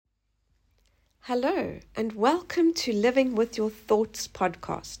Hello, and welcome to Living with Your Thoughts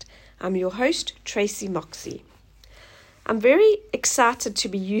podcast. I'm your host, Tracy Moxie. I'm very excited to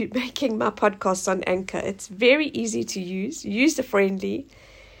be making my podcast on Anchor. It's very easy to use, user-friendly,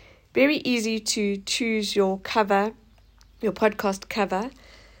 very easy to choose your cover, your podcast cover,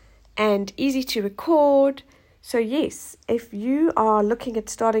 and easy to record. So yes, if you are looking at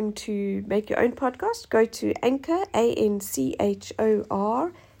starting to make your own podcast, go to Anchor,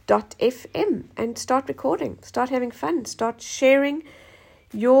 ANCHOR.FM and start recording, start having fun, start sharing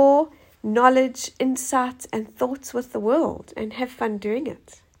your knowledge, insights and thoughts with the world and have fun doing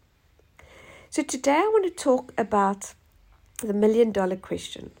it. So today I want to talk about the $1 million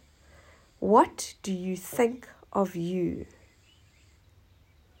question. What do you think of you?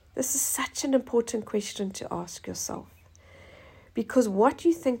 This is such an important question to ask yourself, because what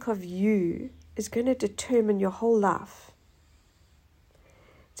you think of you is going to determine your whole life.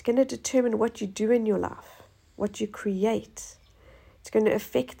 It's going to determine what you do in your life, what you create. It's going to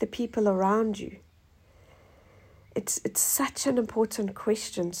affect the people around you. It's such an important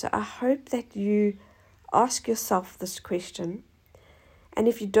question. So I hope that you ask yourself this question. And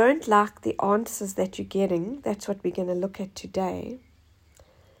if you don't like the answers that you're getting, that's what we're going to look at today.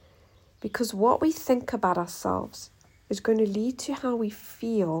 Because what we think about ourselves is going to lead to how we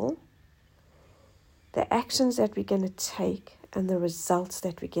feel, the actions that we're going to take, and the results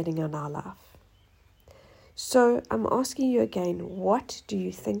that we're getting in our life. So I'm asking you again, what do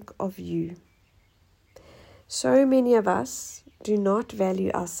you think of you? So many of us do not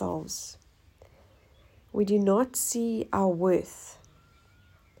value ourselves. We do not see our worth,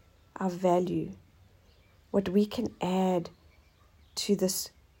 our value, what we can add to this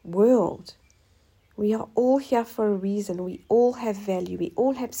world. We are all here for a reason. We all have value. We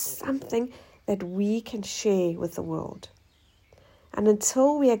all have something that we can share with the world. And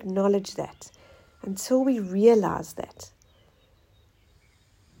until we acknowledge that, until we realize that,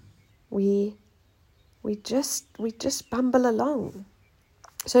 we just bumble along.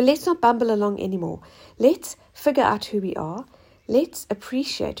 So let's not bumble along anymore. Let's figure out who we are. Let's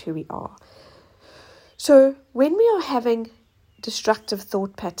appreciate who we are. So when we are having destructive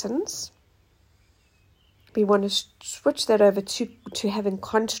thought patterns, we want to switch that over to having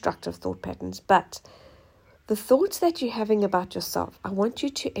constructive thought patterns. But the thoughts that you're having about yourself, I want you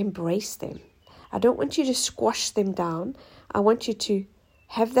to embrace them. I don't want you to squash them down. I want you to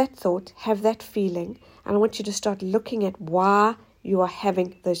have that thought, have that feeling, and I want you to start looking at why you are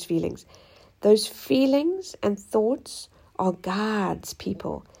having those feelings. Those feelings and thoughts are guides,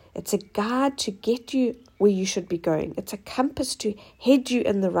 people. It's a guide to get you where you should be going. It's a compass to head you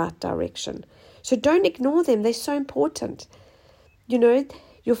in the right direction. So don't ignore them. They're so important. You know,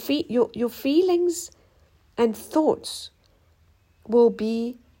 your feelings and thoughts will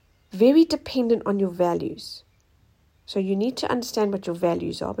be very dependent on your values. So you need to understand what your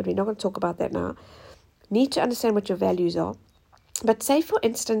values are, but we're not going to talk about that now. Need to understand what your values are. But say, for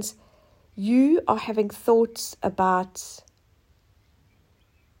instance, you are having thoughts about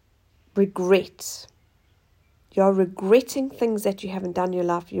regret. You're regretting things that you haven't done in your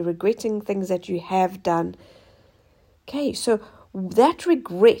life. You're regretting things that you have done. Okay, so that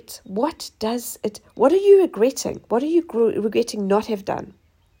regret, what are you regretting? What are you regretting not have done?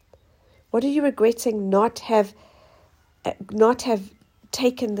 What are you regretting not have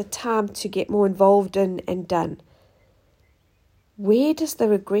taken the time to get more involved in and done? Where does the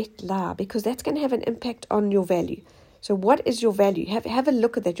regret lie? Because that's going to have an impact on your value. So what is your value? Have a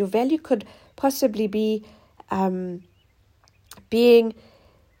look at that. Your value could possibly be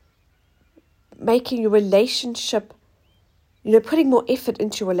making your relationship, putting more effort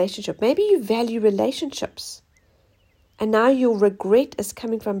into your relationship. Maybe you value relationships. And now your regret is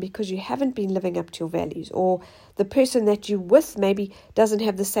coming from because you haven't been living up to your values, or the person that you're with maybe doesn't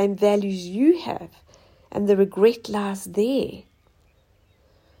have the same values you have, and the regret lies there.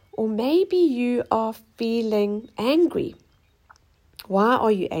 Or maybe you are feeling angry. Why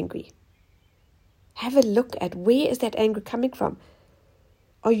are you angry? Have a look at where is that anger coming from.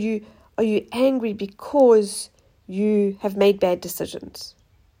 Are you angry because you have made bad decisions?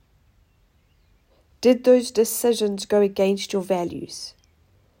 Did those decisions go against your values?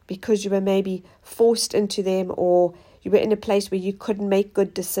 Because you were maybe forced into them, or you were in a place where you couldn't make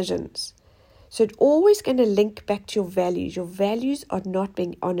good decisions. So it's always going to link back to your values. Your values are not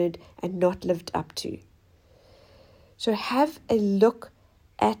being honored and not lived up to. So have a look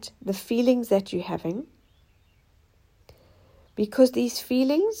at the feelings that you're having, because these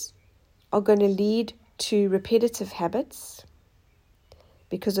feelings are going to lead to repetitive habits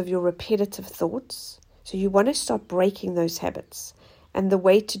because of your repetitive thoughts. So you want to start breaking those habits. And the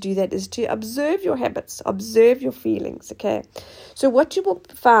way to do that is to observe your habits, observe your feelings, okay? So what you will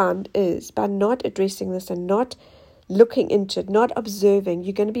find is by not addressing this and not looking into it, not observing,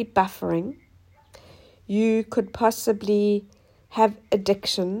 you're going to be buffering. You could possibly have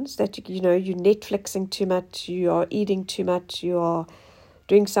addictions that, you're Netflixing too much, you are eating too much, you are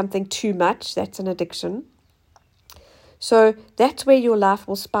doing something too much. That's an addiction. So that's where your life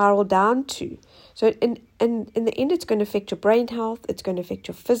will spiral down to. So in the end, it's going to affect your brain health. It's going to affect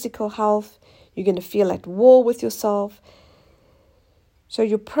your physical health. You're going to feel at war with yourself. So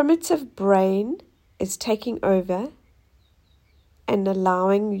your primitive brain is taking over and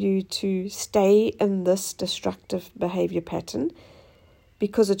allowing you to stay in this destructive behavior pattern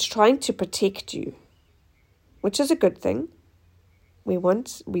because it's trying to protect you, which is a good thing. We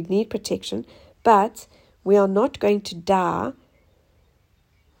need protection, but we are not going to die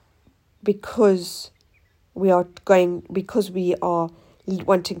because we are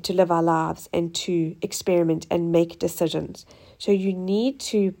wanting to live our lives and to experiment and make decisions. So you need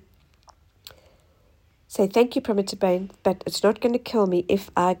to say, thank you, primitive brain, but it's not going to kill me if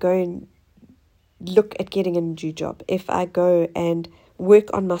I go and look at getting a new job, if I go and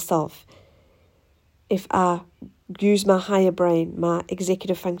work on myself, if I use my higher brain, my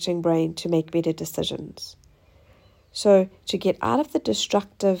executive functioning brain to make better decisions. So to get out of the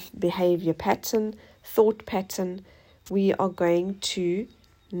destructive behavior pattern, thought pattern, we are going to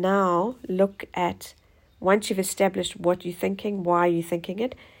now look at, once you've established what you're thinking, why you're thinking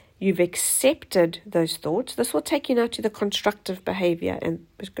it, you've accepted those thoughts. This will take you now to the constructive behavior and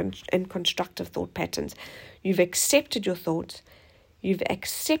constructive thought patterns. You've accepted your thoughts. You've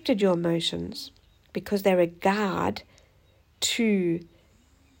accepted your emotions because they're a guide to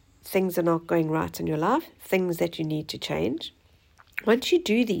things that are not going right in your life, things that you need to change. Once you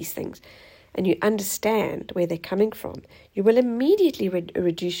do these things and you understand where they're coming from, you will immediately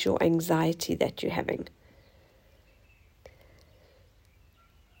reduce your anxiety that you're having.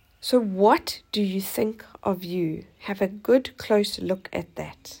 So what do you think of you? Have a good close look at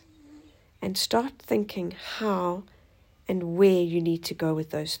that and start thinking how and where you need to go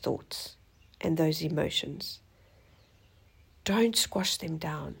with those thoughts and those emotions. Don't squash them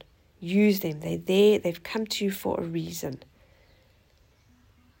down. Use them. They're there. They've come to you for a reason.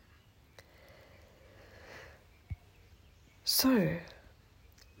 So,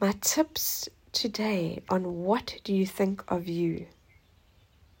 my tips today on what do you think of you?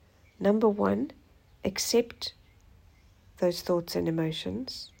 Number 1, accept those thoughts and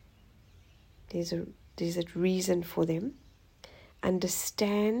emotions. There's a reason for them.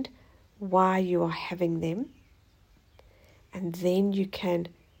 Understand why you are having them. And then you can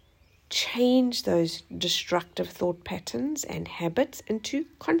change those destructive thought patterns and habits into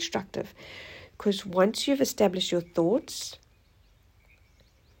constructive. Because once you've established your thoughts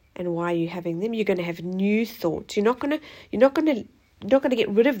and why you're having them, you're going to have new thoughts. You're not going to get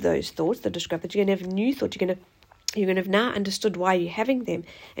rid of those thoughts, the destructive. You're going to have new thoughts. You're going to have now understood why you're having them,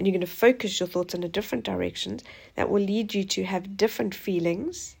 and you're going to focus your thoughts in a different directions that will lead you to have different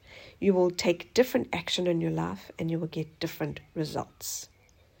feelings. You will take different action in your life, and you will get different results.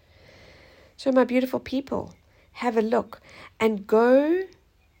 So my beautiful people, have a look and go,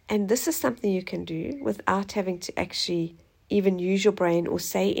 and this is something you can do without having to actually even use your brain or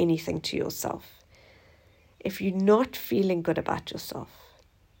say anything to yourself. If you're not feeling good about yourself,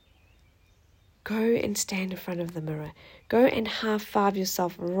 go and stand in front of the mirror. Go and high-five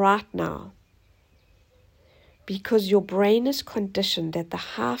yourself right now. Because your brain is conditioned that the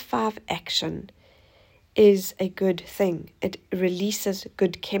high-five action is a good thing. It releases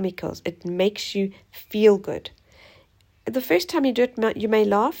good chemicals. It makes you feel good. The first time you do it, you may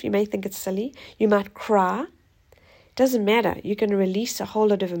laugh. You may think it's silly. You might cry. It doesn't matter. You can release a whole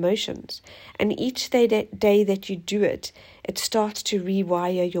lot of emotions. And each day that you do it, it starts to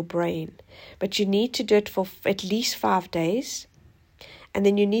rewire your brain. But you need to do it for at least 5 days. And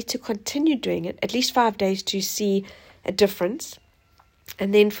then you need to continue doing it at least 5 days to see a difference.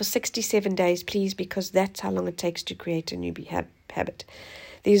 And then for 67 days, please, because that's how long it takes to create a new habit.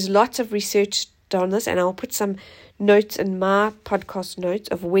 There's lots of research on this, and I'll put some notes in my podcast notes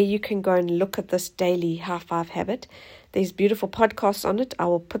of where you can go and look at this daily high-five habit. There's beautiful podcasts on it. I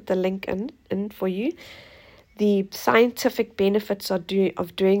will put the link in for you. The scientific benefits of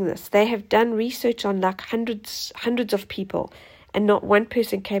doing this. They have done research on like hundreds of people, and not one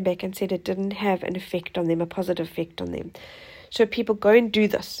person came back and said it didn't have an effect on them, a positive effect on them. So people, go and do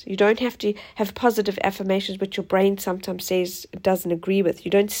this. You don't have to have positive affirmations, which your brain sometimes says it doesn't agree with.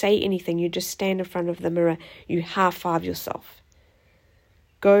 You don't say anything. You just stand in front of the mirror. You high-five yourself.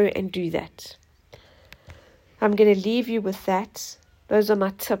 Go and do that. I'm going to leave you with that Those are my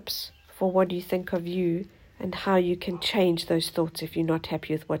tips for what you think of you and how you can change those thoughts if you're not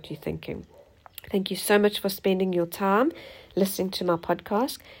happy with what you're thinking. Thank you so much for spending your time listening to my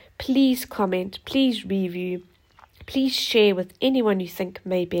podcast. Please comment, please review, please share with anyone you think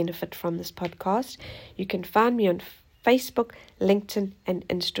may benefit from this podcast. You can find me on Facebook, LinkedIn, and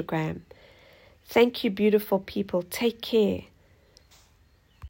Instagram. Thank you, beautiful people. Take care.